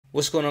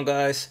What's going on,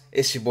 guys?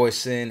 It's your boy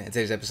Sin, and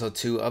today's episode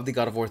 2 of the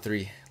God of War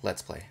 3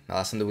 Let's Play. Now,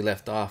 last time that we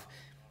left off,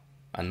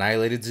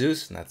 annihilated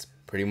Zeus, and that's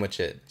pretty much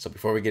it. So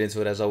before we get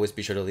into it, as always,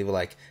 be sure to leave a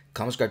like,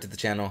 comment, subscribe to the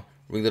channel,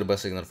 ring the little bell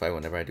so you get notified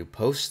whenever I do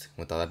post.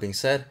 With all that being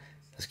said,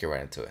 let's get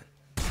right into it.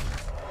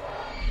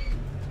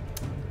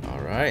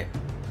 Alright.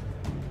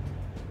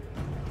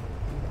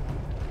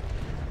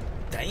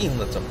 Damn,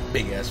 that's a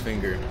big-ass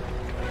finger.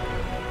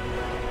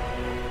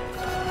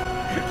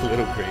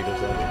 Little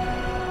Kratos of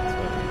it.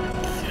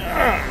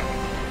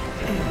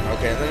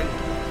 Okay, then.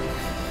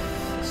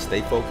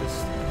 Stay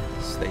focused.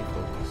 Stay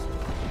focused.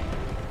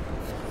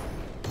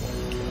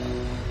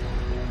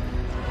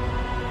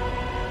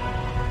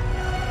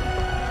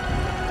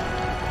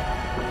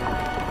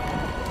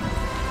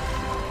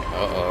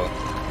 Uh-oh.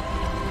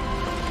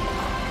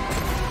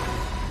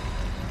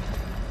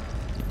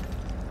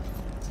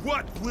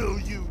 What will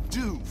you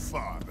do,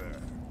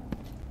 Father?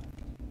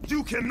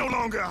 You can no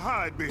longer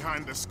hide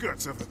behind the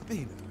skirts of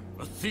Athena.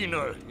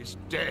 Athena is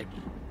dead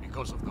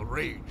because of the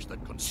rage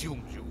that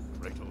consumes you,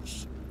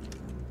 Kratos.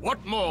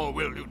 What more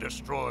will you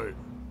destroy?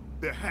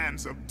 The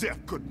hands of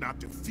death could not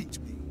defeat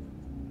me.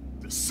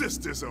 The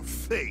sisters of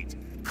fate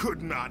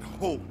could not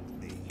hold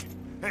me.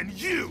 And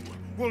you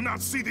will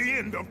not see the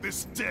end of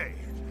this day.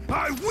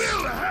 I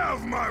will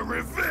have my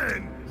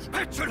revenge!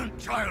 Excellent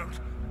child!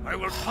 I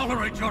will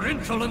tolerate your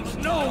insolence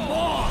no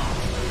more!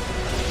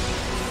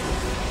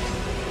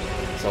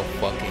 So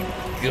fucking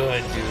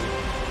good,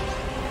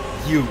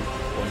 dude. You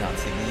will not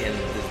see the end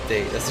of this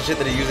day. That's the shit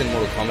that they use in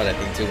Mortal Kombat, I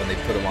think, too, when they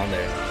put them on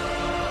there.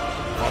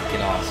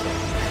 Fucking awesome.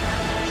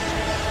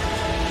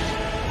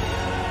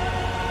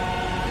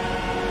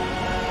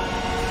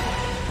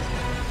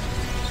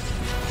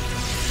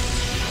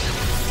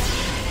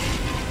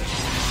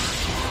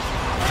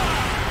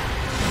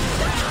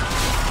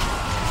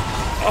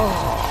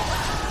 Oh.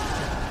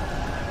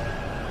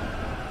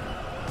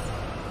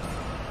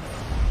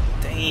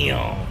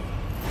 Damn.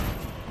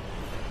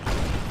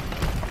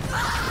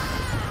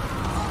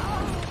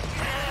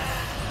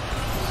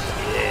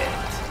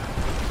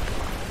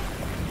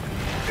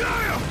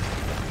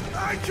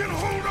 I can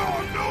hold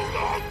on no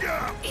longer!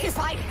 If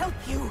I help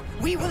you,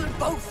 we will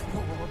both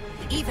fall.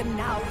 Even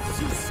now,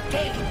 Zeus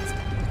gains.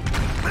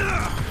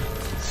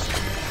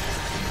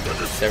 The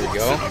There we go.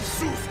 destruction of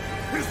Zeus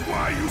is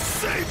why you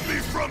saved me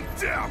from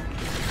death!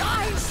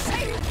 I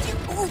saved you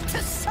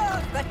to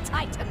serve the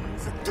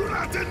Titans. Do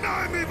not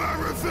deny me my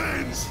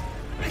revenge!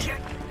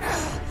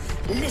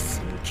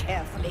 Listen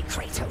carefully,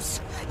 Kratos.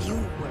 You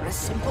were a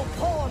simple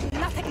pawn,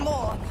 nothing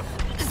more.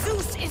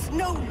 Zeus is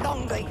no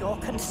longer your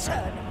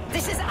concern.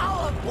 This is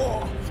our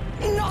war,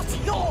 not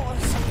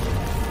yours.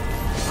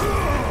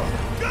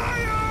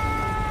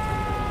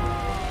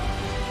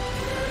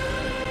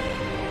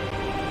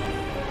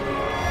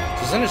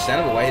 So it's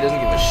understandable why he doesn't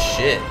give a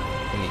shit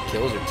when he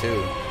kills her,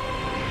 too.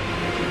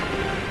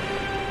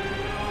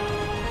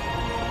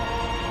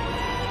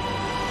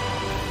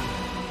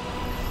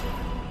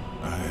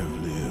 I have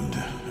lived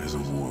as a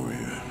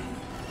warrior.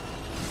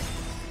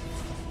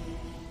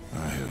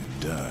 I have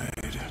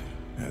died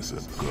as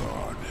a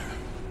god.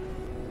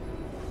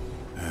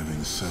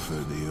 Having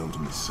suffered the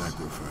ultimate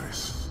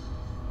sacrifice,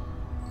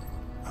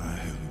 I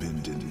have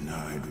been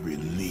denied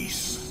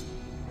release.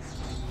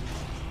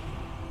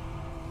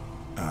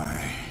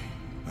 I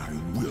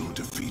will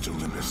defeat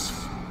Olympus.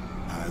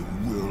 I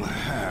will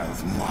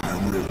have my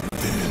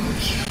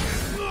revenge.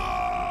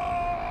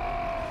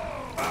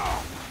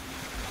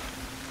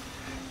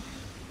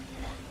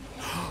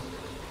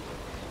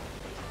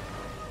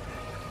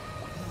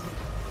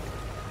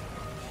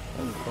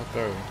 Where the fuck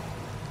are we?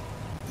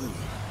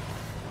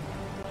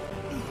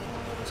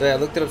 So yeah, I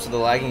looked it up, so the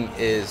lagging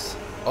is...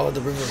 Oh,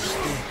 the river of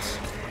Styx.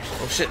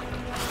 Oh shit.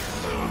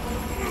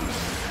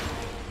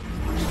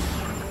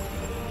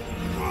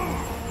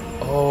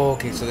 Oh,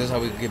 okay, so this is how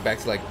we get back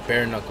to like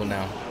bare knuckle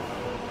now.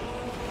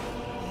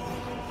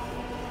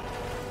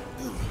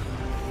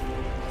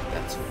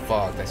 That's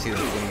fucked. I see them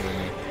swimming with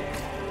me.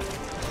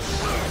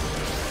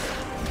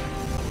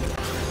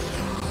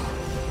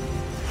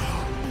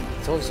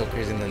 It's always so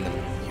crazy, and then the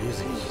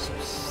music is just so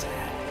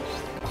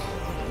savage. Oh,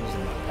 I'm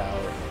losing my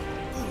power.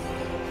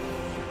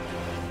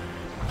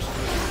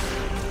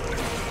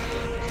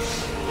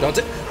 Don't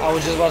take. I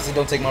was just about to say,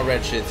 don't take my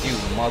red shits, you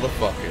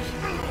motherfuckers.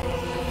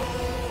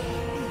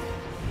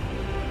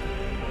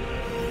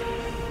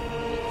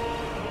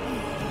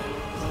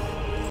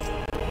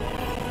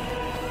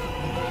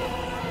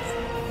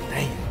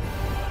 Damn.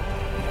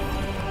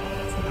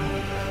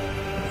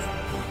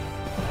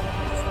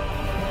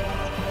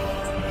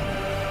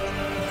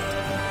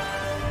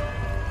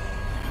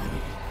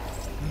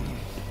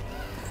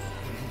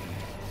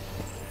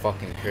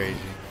 Fucking crazy.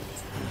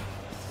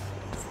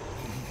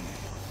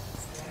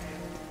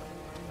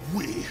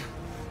 We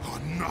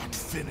are not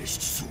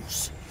finished,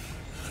 Zeus.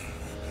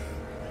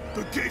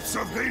 The gates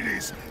of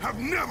Hades have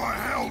never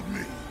held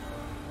me.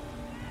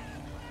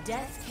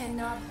 Death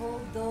cannot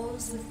hold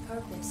those with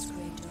purpose,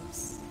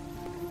 Kratos.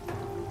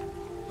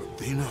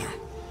 Athena,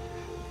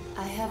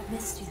 I have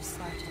missed you,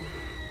 Spartan.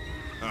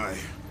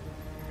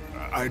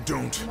 I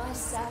don't... My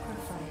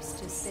sacrifice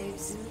to save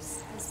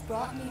Zeus has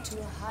brought me to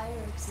a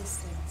higher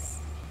existence.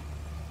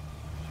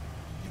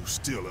 You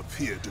still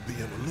appear to be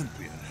an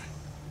Olympian.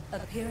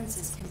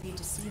 Appearances can be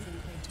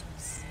deceiving,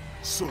 Kratos.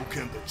 So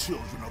can the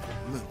children of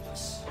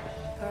Olympus.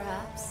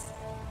 Perhaps.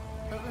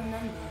 But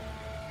remember,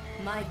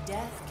 my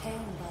death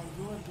came by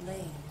your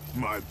blade.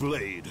 My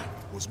blade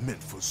was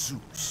meant for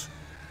Zeus.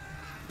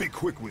 Be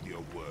quick with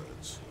your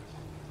words.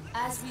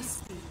 As we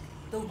speak,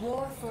 the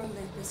war for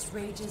Olympus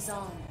rages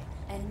on,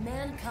 and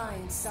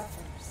mankind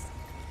suffers.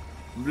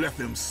 Let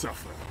them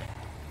suffer.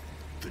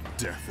 The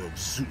death of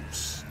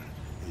Zeus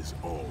is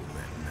all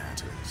that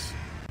matters.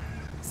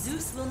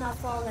 Zeus will not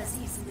fall as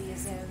easily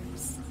as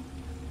Ares.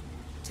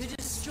 To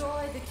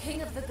destroy the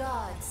king of the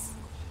gods,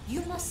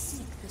 you must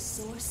seek the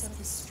source of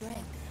his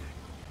strength,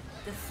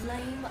 the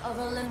flame of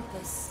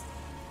Olympus.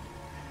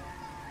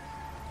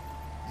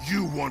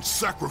 You once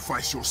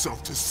sacrificed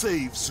yourself to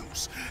save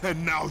Zeus,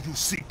 and now you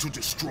seek to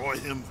destroy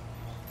him?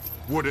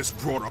 What has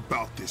brought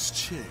about this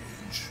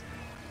change?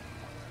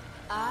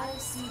 I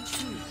see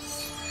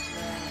truths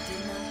where I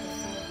did not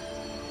before.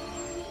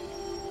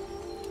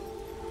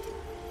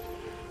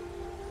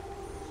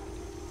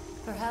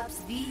 Perhaps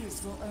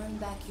these will earn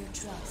back your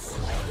trust.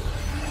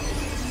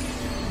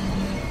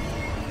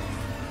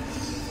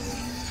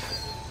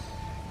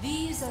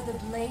 These are the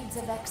Blades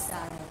of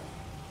Exile.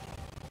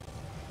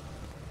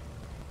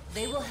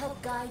 They will help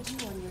guide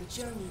you on your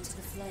journey to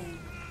the flame.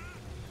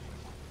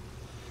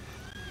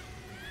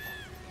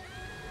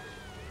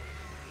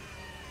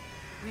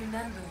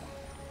 Remember,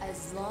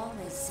 as long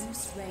as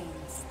Zeus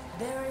reigns,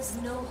 there is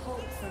no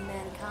hope for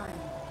mankind.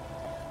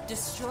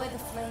 Destroy the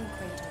flame,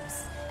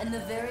 Kratos, and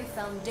the very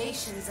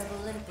foundations of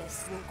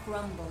Olympus will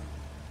crumble.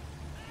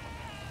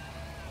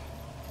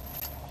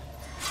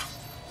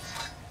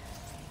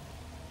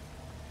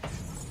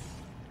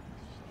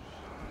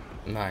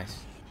 Nice.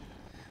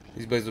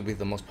 These blades will be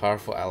the most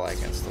powerful ally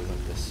against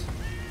Olympus.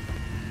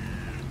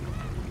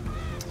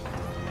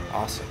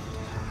 Awesome.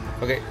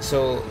 Okay,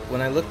 so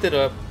when I looked it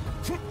up,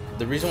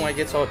 the reason why it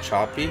gets all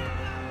choppy,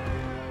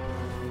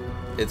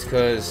 it's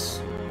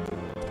because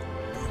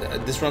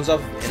this runs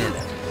off of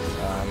internet.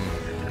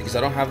 Because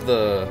I don't have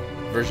the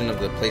version of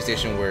the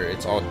PlayStation where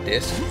it's all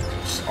disc,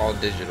 it's all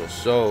digital.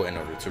 So in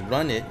order to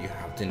run it, you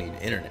have to need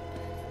internet.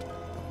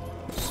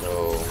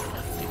 So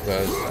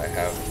because I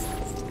have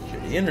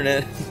shitty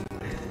internet,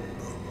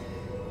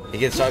 it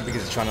gets choppy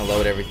because it's trying to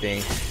load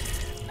everything.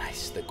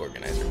 Nice, the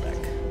organizer back.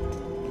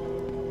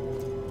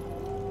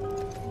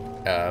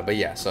 But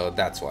yeah, so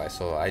that's why.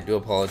 So I do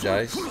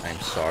apologize. I'm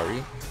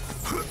sorry.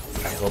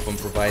 I hope I'm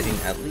providing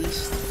at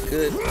least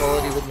good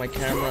quality with my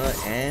camera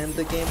and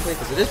the gameplay,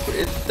 because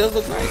it does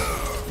look nice.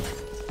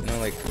 You know,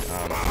 like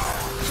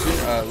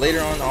soon,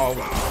 later on I'll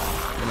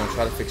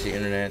try to fix the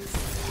internet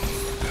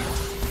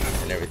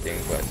and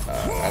everything. But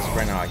as of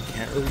right now, I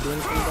can't really do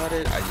anything about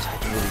it. I just have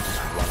to really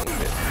just run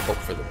with it and hope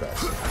for the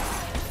best.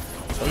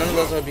 So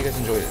nonetheless, I hope you guys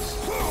enjoy this.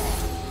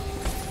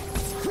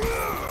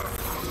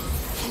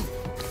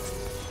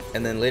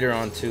 And then later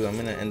on too, I'm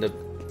gonna end up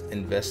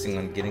investing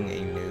on getting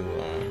a new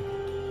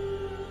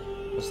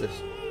what's this?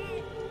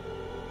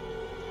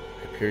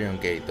 Hyperion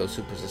Gate. Those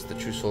who possess the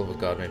true soul of a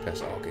god may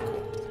pass. Oh, okay,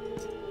 cool.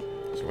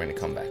 So we're gonna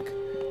come back.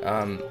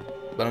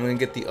 But I'm gonna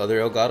get the other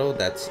Elgato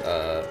that's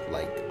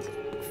like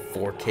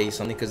 4K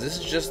something, because this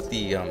is just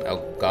the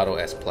Elgato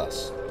S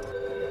Plus.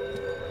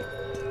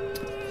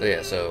 So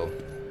yeah, so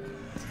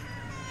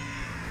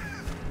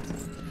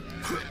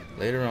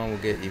later on we'll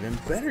get even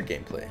better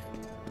gameplay.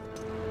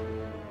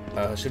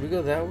 Should we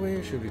go that way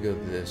or should we go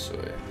this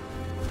way?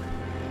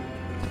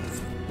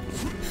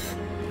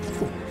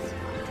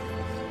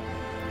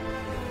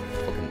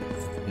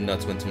 Fucking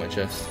nuts went to my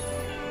chest.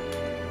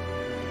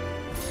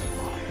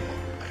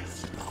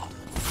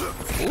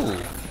 Ooh.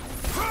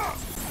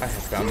 I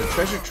have found a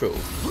treasure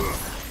trove.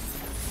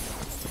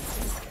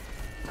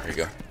 There you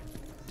go.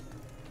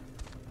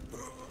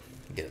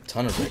 Get a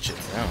ton of that shit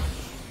now.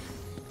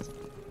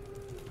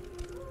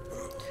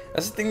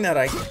 That's the thing that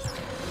I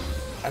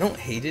don't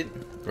hate it,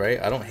 right?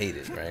 I don't hate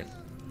it, right?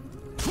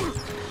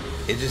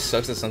 It just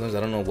sucks that sometimes I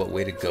don't know what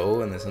way to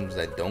go, and then sometimes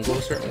I don't go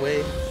a certain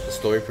way. The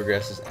story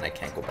progresses, and I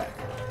can't go back.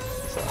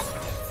 So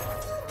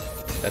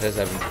that has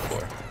happened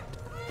before,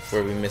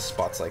 where we miss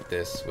spots like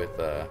this with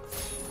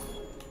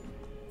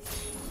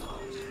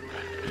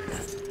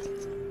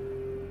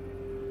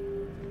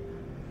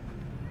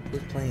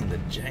who's playing the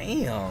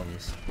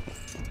jams?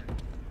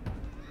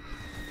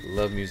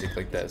 Love music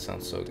like that. It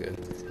sounds so good.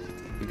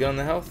 We good on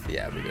the health?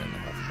 Yeah, we're good on the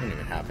health. We don't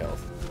even have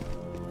health.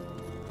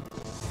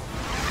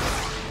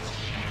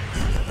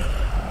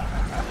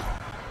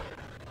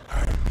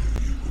 I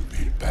knew you would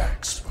be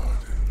back,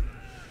 Spartan.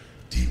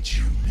 Did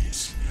you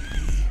miss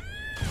me?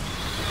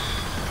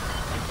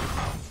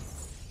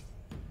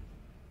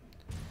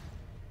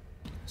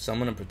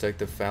 Summon and protect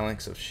the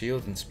phalanx of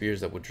shields and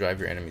spears that will drive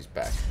your enemies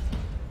back.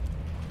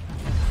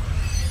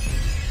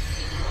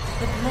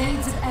 The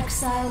Blades of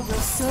Exile will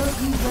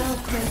serve you well,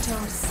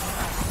 Kratos.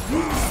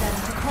 Use them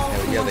to call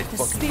Hell yeah, they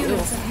forth the fucking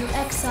spirits will. of your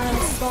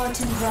exiled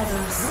Spartan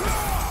brothers.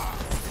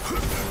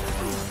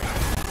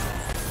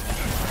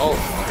 Oh,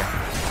 okay.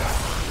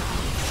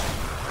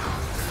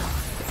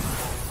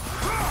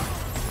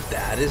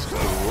 That is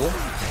cool.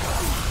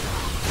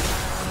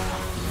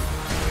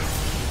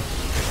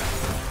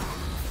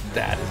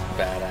 That is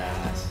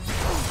badass.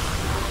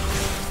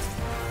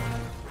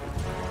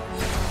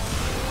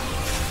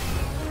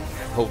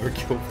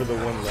 Overkill for the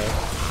one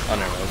left. Oh,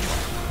 never mind.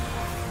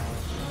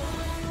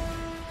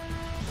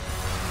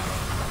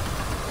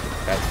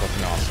 That's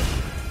fucking awesome.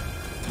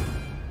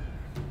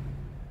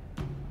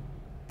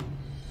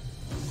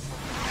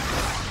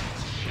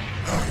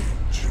 I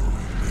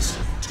enjoy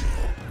listening to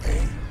your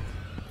pain.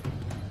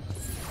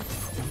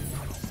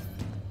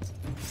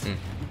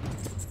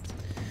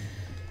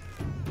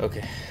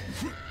 Okay.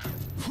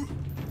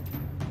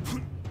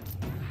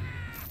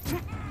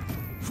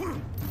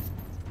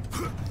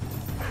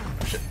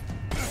 Shit.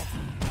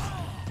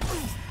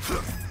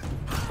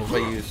 What if I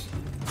use?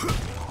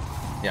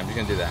 Yeah, I'm just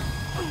gonna do that.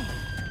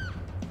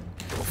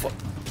 Oh fuck.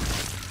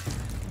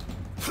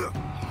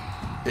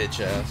 Bitch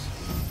ass.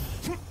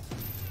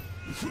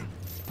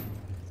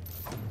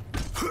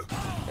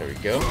 There we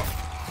go.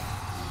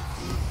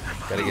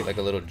 Gotta get like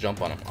a little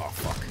jump on him. Oh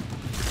fuck.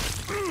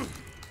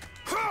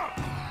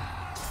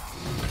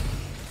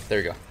 There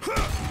we go.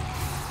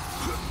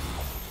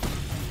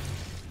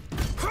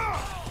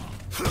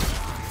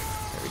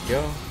 There we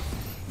go.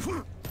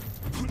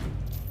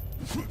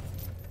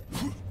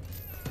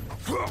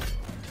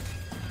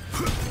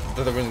 I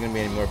thought there wasn't gonna be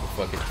any more, but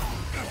fuck it.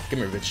 Come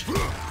here, bitch.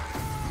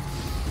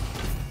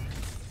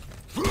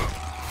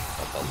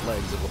 Got the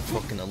legs of a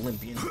fucking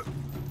Olympian.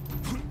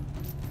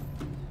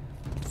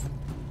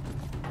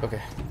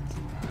 Okay.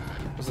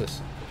 What's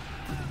this?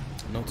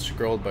 Notes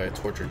scrawled by a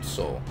tortured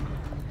soul.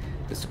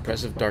 This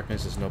oppressive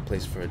darkness is no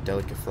place for a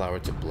delicate flower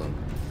to bloom.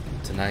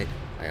 Tonight,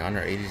 I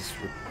honor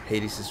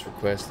Hades'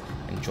 request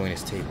and join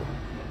his table.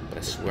 But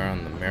I swear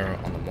on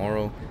the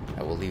morrow,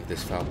 I will leave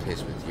this foul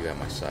place with you at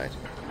my side.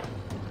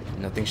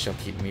 Nothing shall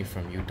keep me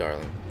from you,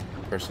 darling.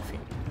 Persephone.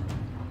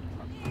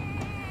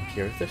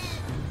 Pirithous?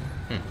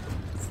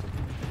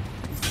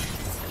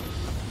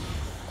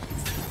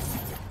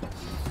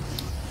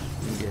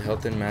 We get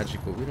health and magic,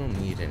 but we don't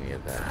need any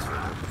of that, so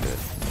we're good.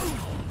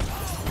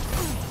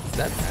 Is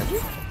that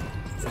magic?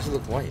 Why does it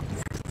look white?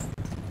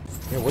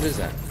 Yeah, what is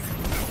that?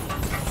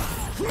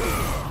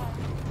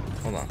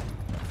 Hold on.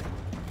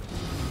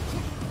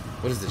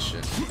 What is this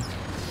shit?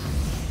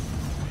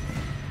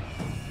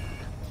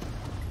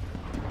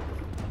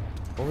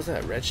 What was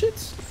that? Red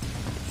shits?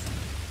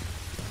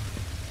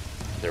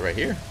 They're right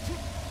here.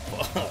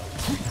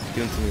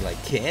 Giving to me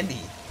like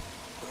candy.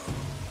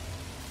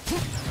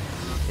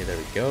 Okay, there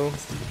we go.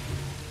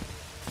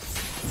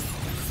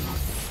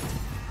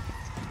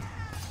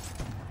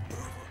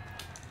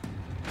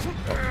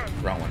 Oh,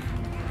 wrong one.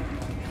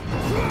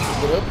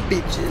 What up,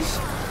 bitches?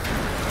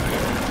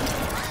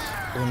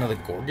 Oh, another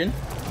Gorgon? Ooh.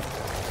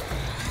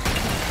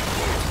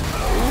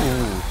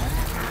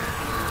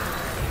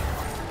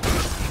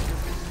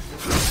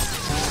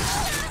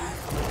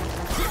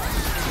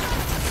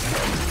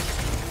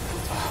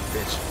 Oh,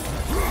 bitch.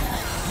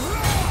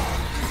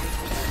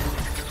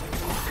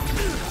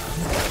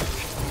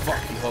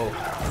 Fuck you, ho.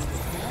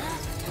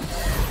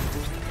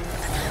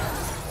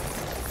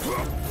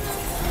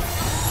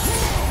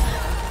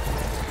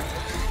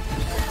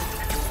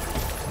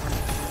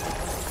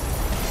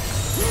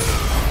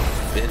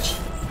 Bitch.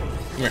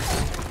 Come here.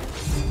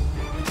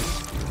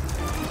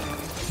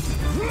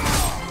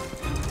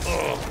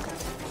 Oh.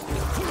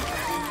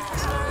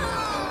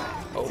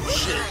 Oh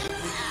shit.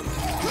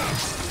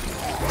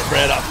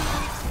 Spread up.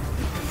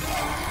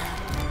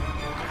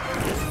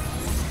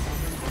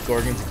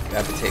 Gorgon's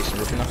gravitation.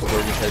 Ripping off the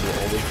Gorgon's head will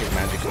always give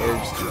magic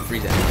orbs to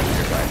freeze anything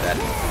nearby. That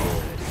is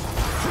good.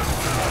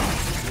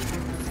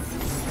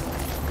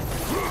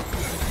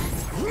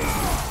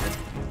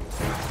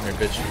 Come here,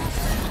 bitch.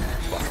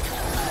 Fuck.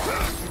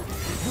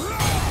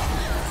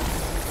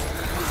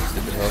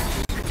 Stupid hoe.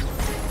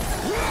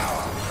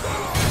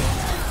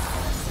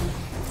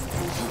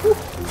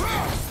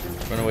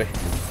 Run away.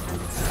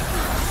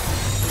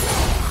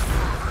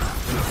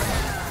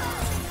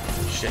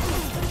 Shit.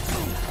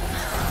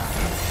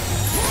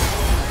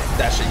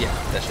 That should, yeah,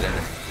 that should end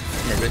it.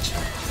 Come here, bitch.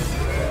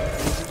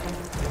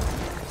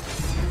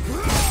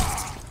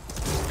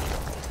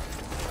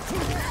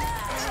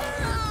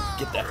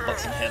 Get that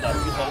fucking head out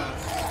of your hole.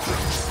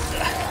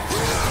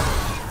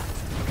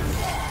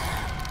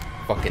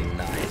 Fucking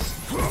nice.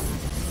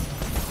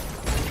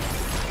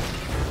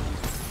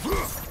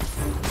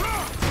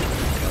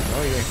 No,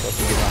 you ain't supposed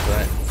to get off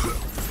that.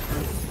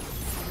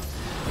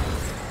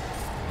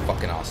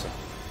 Fucking awesome.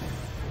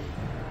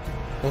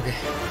 Okay.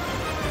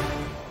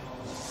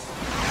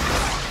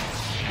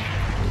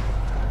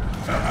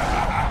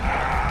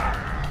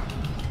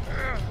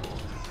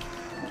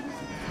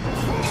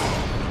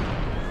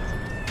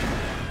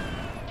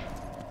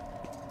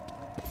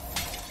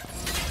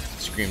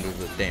 Screamed of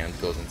the damned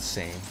goes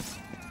insane.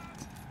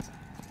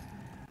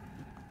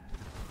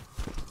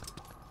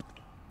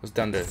 Was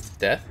done to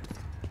death?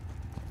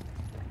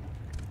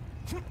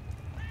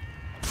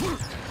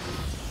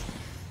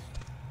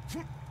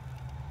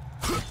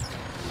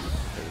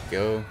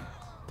 go.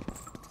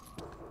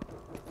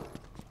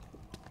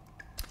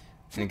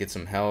 Gonna get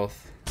some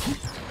health.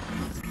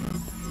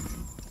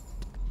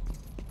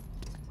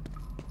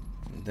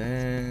 And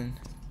then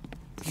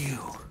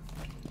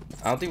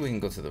I don't think we can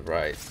go to the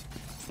right.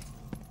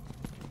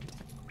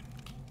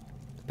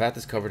 The path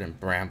is covered in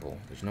bramble.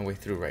 There's no way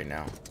through right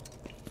now.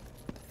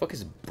 The fuck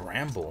is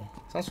bramble?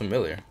 Sounds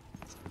familiar.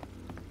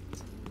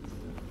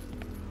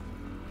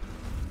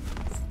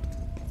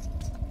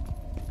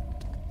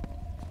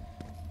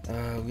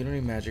 We don't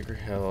need magic or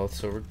health,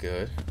 so we're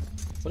good.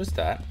 What is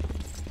that?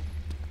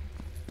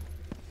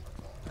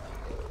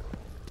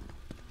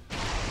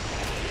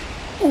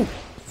 Ooh!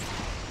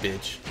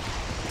 Bitch.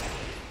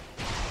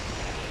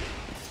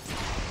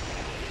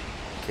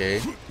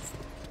 Okay.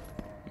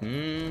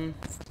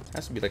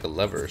 Has to be like a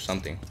lever or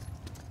something.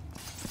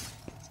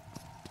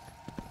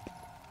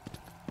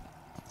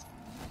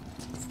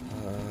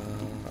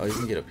 Oh, you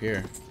can get up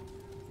here.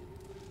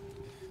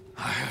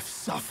 I have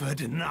suffered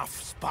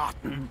enough,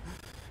 Spartan.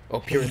 Oh,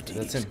 Puritan,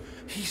 that's him.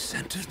 He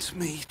sentenced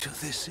me to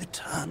this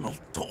eternal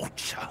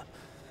torture.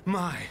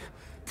 My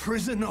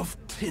prison of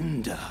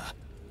Tinder.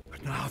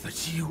 But now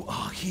that you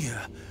are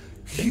here,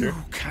 you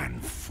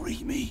can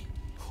free me.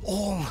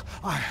 All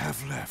I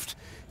have left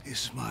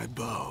is my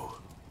bow.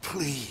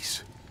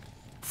 Please,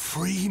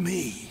 free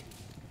me.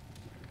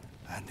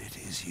 And it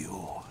is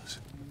yours.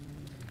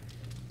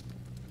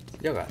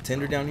 Y'all got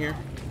Tinder down here?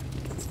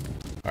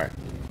 Alright.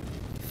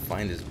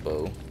 Find his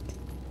bow.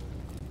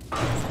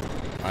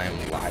 I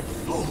am live.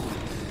 Fool!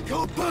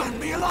 You'll burn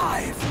me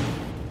alive!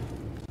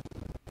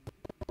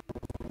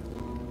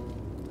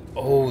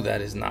 Oh, that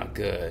is not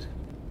good.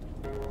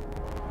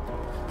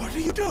 What are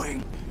you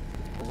doing?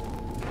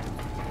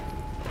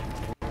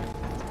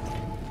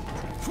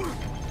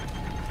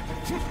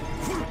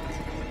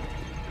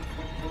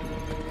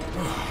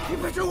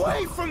 Keep it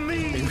away from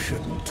me! You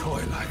shouldn't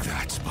toy like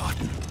that,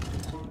 Spartan.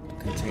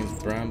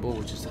 Contains bramble,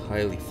 which is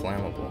highly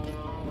flammable.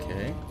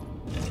 Okay.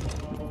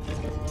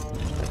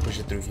 Push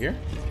it through here?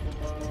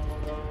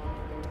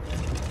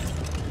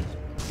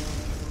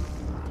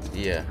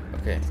 Yeah,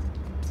 okay.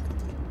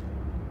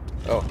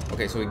 Oh,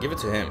 okay, so we give it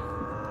to him.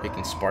 He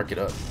can spark it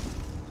up.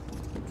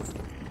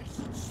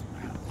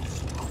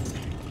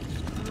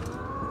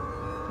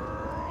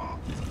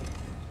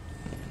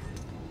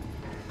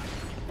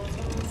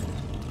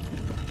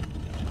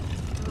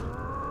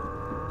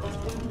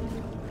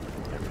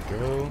 There we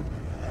go.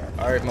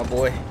 Alright, my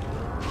boy.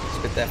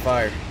 Spit that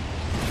fire.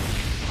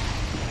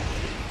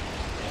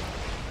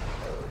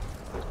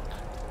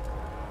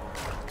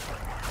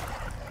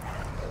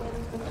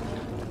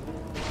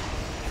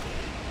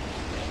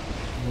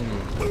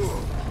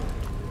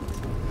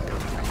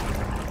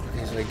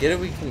 Okay, so I get it,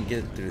 we can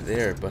get through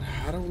there, but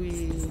how do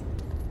we...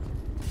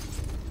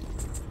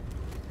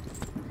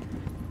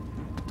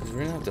 Because we're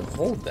gonna have to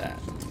hold that.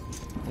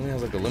 We only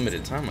have like a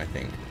limited time, I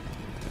think.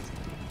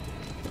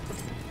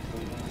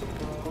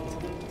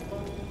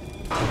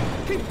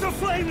 Keep the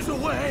flames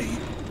away!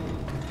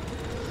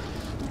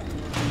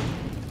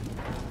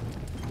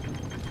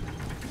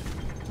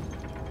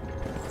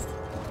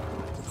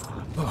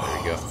 There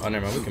we go. Oh,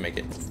 never mind, we can make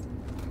it.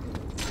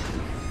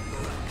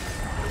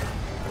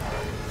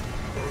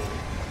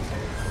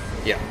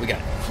 Yeah, we got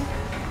it.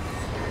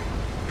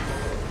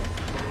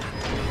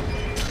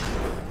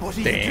 What are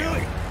you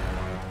doing?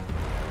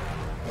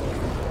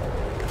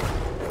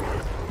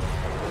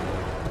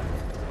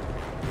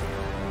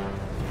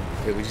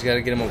 Okay, we just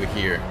gotta get him over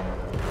here.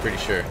 Pretty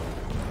sure.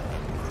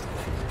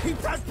 Keep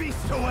that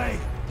beast away!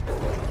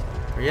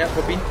 Where you at,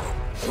 puppy?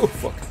 Oh,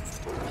 fuck.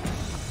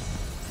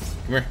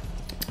 Come here.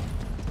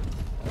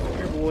 Come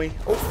here, boy.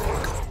 Oh,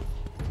 fuck.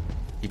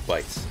 He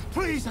bites.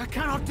 Please, I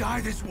cannot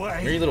die this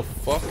way! Here, you little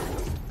fuck.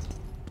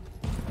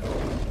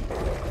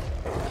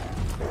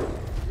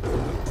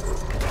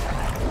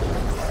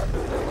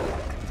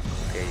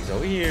 Okay, he's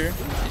over here.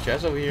 Get your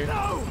ass over here.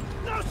 No!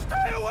 No,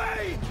 stay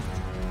away!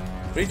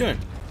 What are you doing?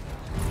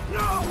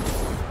 No!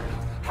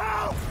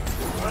 Help!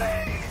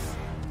 Please!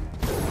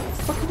 What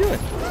the fuck are you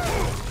doing?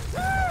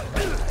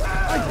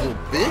 Hi, you little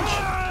bitch.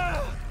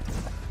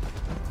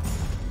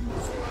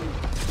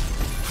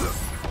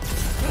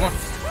 Come on.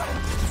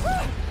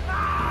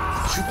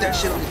 Shoot that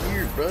shit over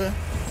here, bruh.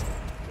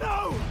 No!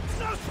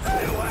 No,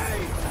 stay away!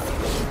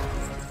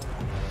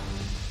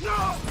 No!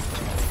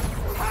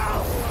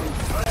 Help!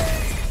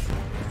 Please!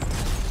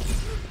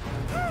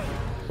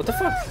 What the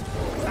fuck?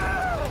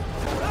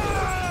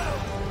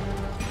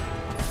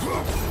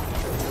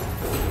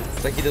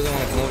 It's like he doesn't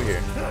want to come over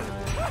here.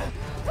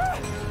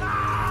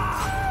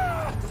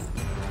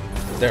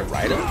 Is there a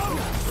ride up?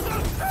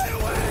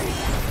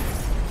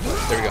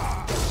 There we go.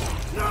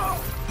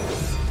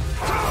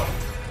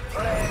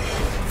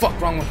 Fuck,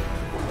 wrong one.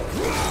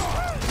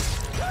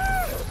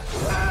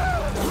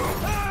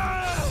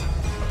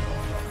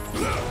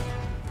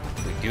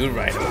 We do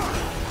ride up.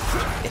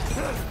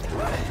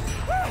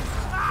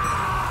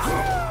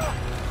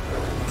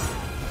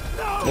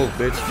 Move,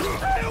 bitch.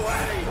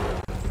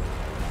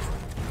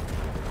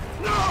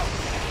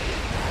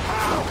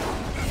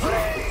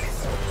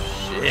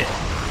 Shit.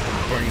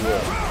 Burn you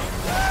up.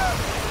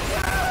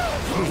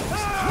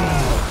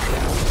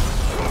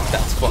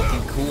 That's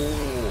fucking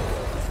cool.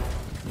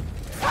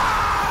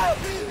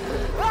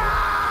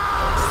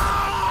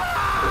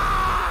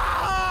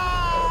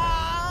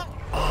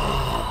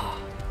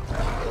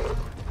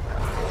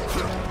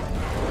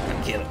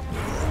 Kill him.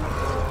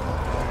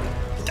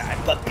 Die,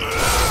 puppy.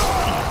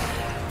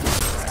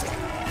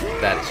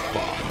 That is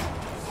fucked.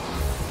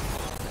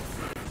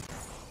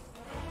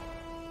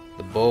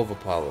 The Bow of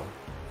Apollo.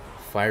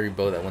 Fiery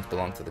bow that once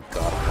belonged to the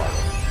god Apollo.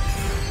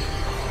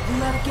 You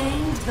have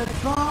gained the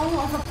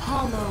Bow of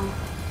Apollo.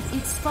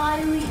 Its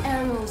fiery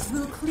arrows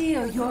will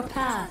clear your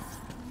path.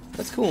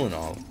 That's cool and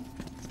all.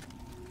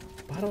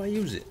 But how do I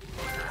use it?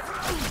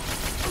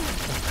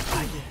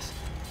 Ah, yes.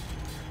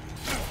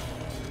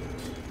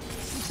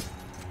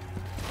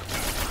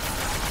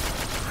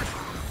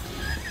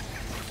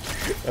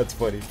 That's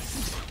funny.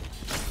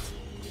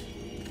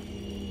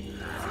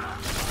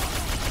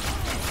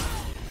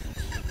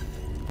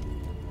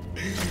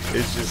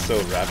 It's just so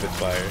rapid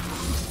fire.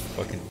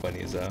 Fucking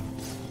funny as hell.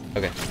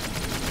 Okay.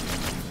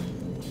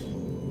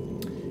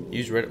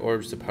 Use red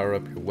orbs to power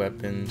up your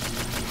weapons.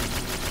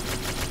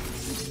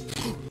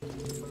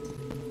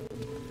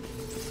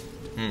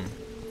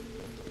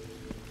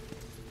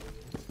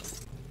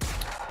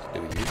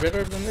 Do we use red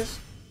orbs on this?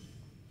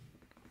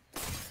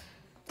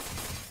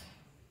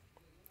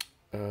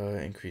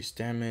 Increase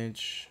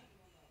damage.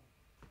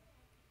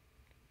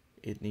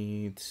 It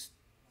needs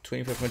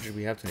 2500.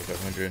 We have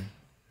 2500.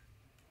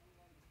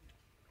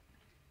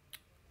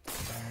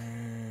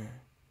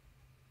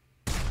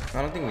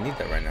 I don't think we need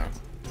that right now.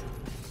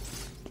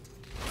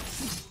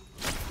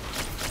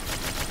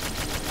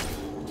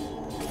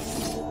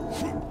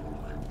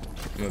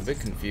 I'm a bit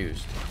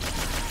confused.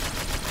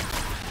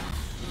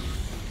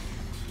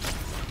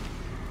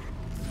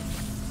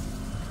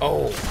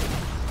 Oh,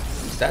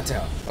 that's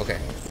how. Okay,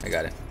 I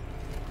got it.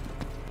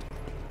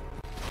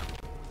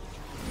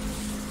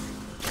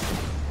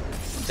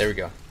 There we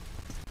go.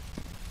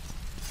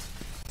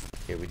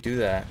 Okay, we do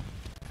that.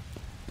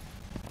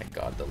 My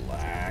God, the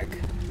lag.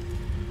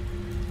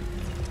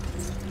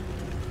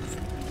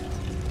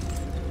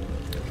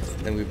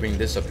 Then we bring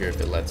this up here if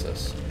it lets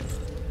us.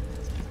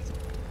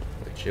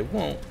 Which it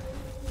won't.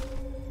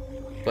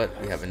 But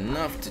we have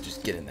enough to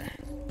just get in there.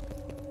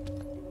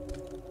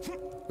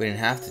 We didn't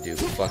have to do,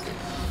 but fuck it.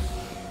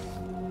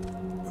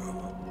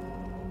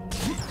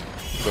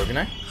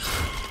 Gorgonite?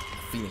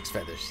 Phoenix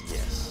feathers,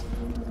 yes.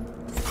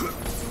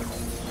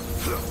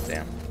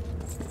 Damn.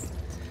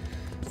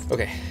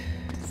 Okay.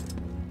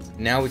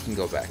 Now we can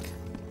go back.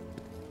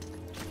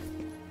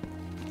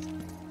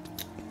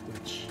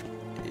 Which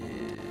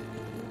is...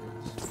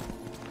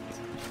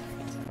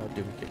 How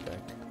do we get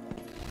back?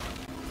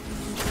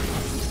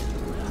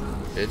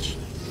 Bitch.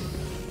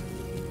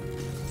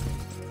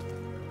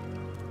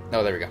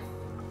 Oh, there we go.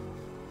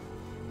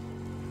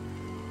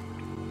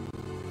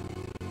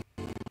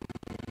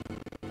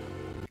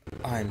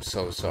 I'm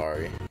so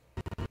sorry.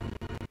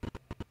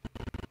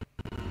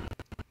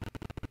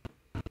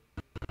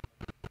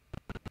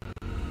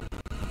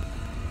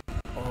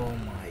 Oh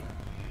my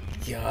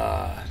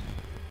God.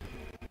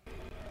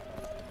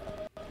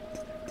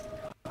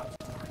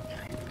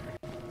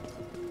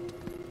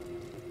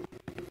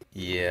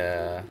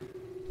 Yeah.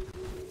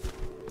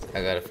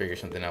 I gotta figure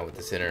something out with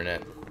this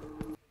internet.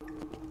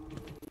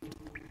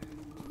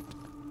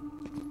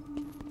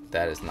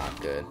 That is not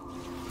good.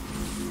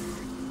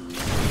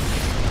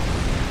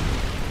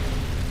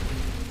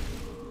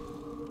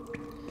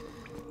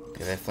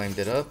 Okay, that flamed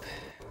it up.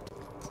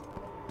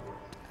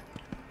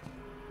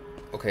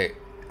 Okay,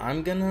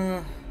 I'm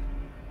gonna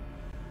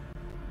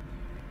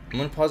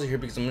pause it here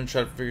because I'm gonna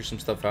try to figure some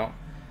stuff out.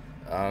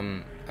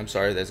 I'm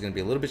sorry that's gonna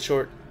be a little bit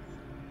short,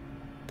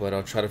 but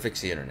I'll try to fix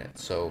the internet.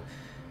 So,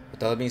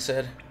 with all that being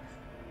said,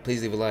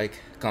 please leave a like,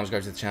 comment,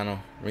 subscribe to the channel,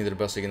 ring the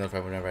bell so you get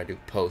notified whenever I do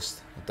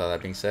post. With all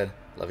that being said,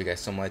 love you guys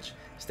so much.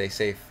 Stay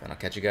safe, and I'll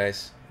catch you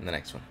guys in the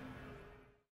next one.